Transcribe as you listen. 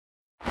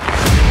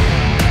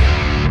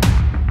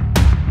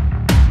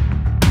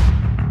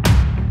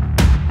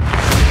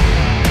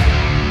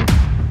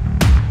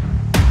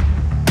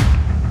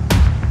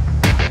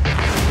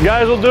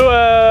Guys, we'll do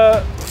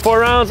 4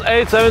 rounds,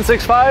 8, 7,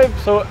 6, 5.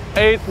 So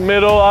 8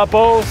 middle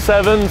oppo,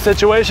 7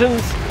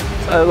 situations,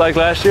 like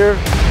last year.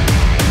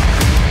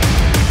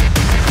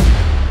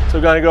 So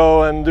we're gonna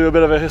go and do a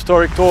bit of a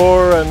historic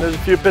tour, and there's a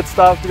few pit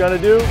stops we're gonna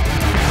do.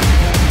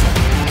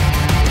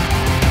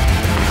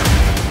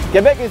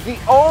 Quebec is the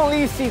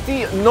only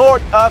city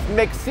north of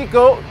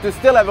Mexico to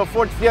still have a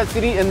fortified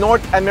city in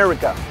North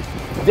America.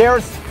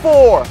 There's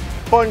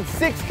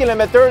 4.6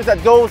 kilometers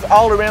that goes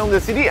all around the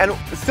city, and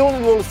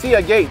soon we'll see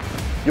a gate.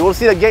 You will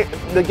see the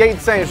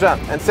gate Saint-Jean,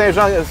 and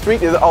Saint-Jean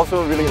Street is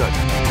also really nice.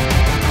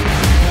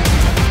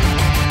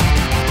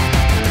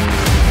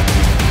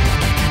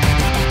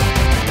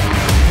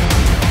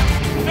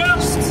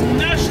 First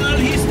national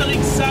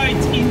historic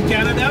site in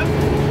Canada,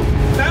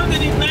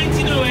 founded in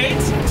 1908.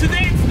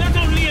 Today it's not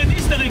only an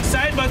historic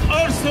site, but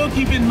also,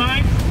 keep in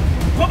mind,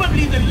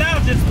 probably the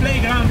largest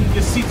playground in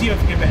the city of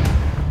Quebec.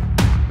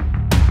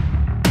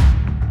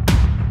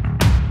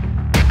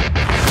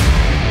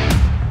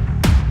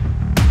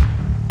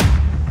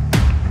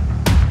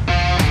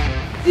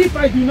 If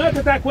I do not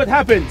attack, what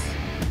happens?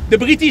 The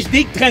British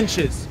dig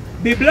trenches.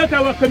 They block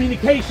our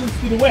communications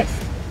to the west.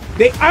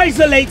 They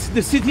isolate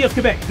the city of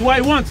Quebec. Do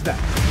I want that?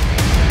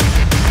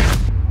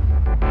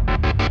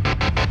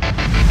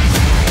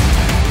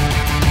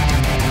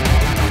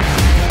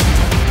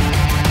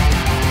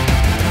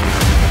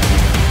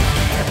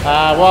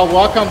 Well,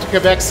 welcome to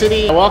Quebec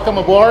City. Welcome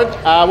aboard.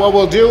 What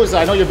we'll do is,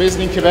 I know you're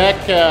visiting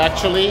Quebec,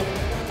 actually.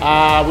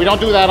 We don't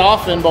do that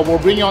often, but we'll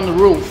bring you on the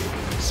roof.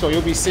 So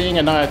you'll be seeing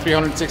a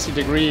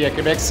 360-degree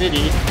Quebec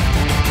City.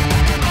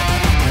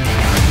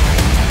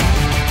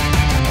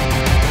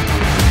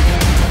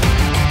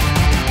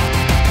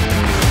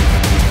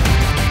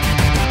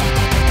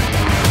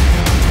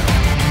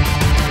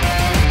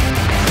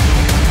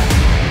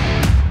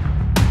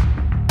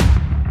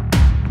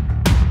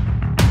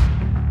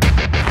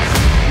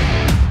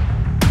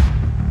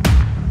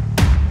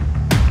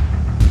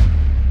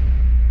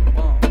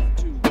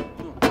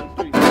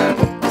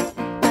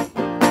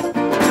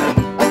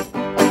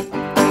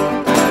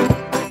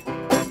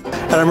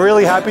 And I'm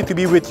really happy to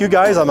be with you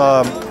guys. I'm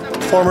a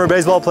former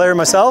baseball player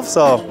myself,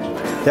 so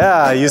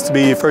yeah, I used to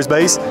be first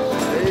base.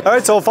 All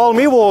right, so follow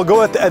me. We'll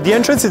go at the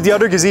entrance. It's the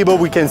other gazebo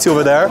we can see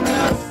over there.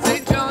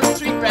 St. John's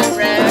Street Rat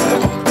Rag.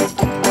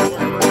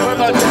 What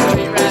about the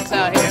street rats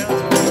out here?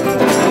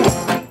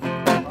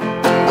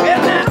 Well,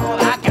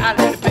 now I got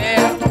a little bear.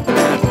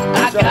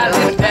 I got a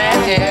little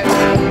bag.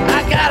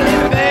 I got a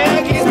little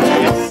bag. It's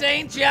that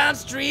St. John's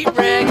Street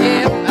Rag.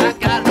 Yeah, I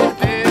got a little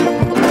bear.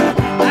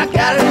 I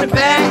got a little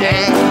bag.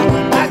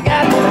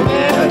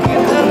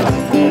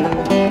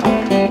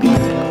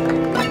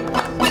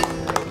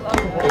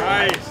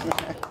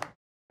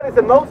 It's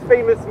the most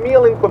famous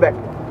meal in Quebec.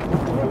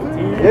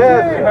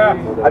 Yes.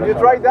 Have you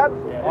tried that?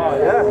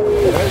 Yeah.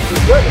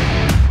 It's good.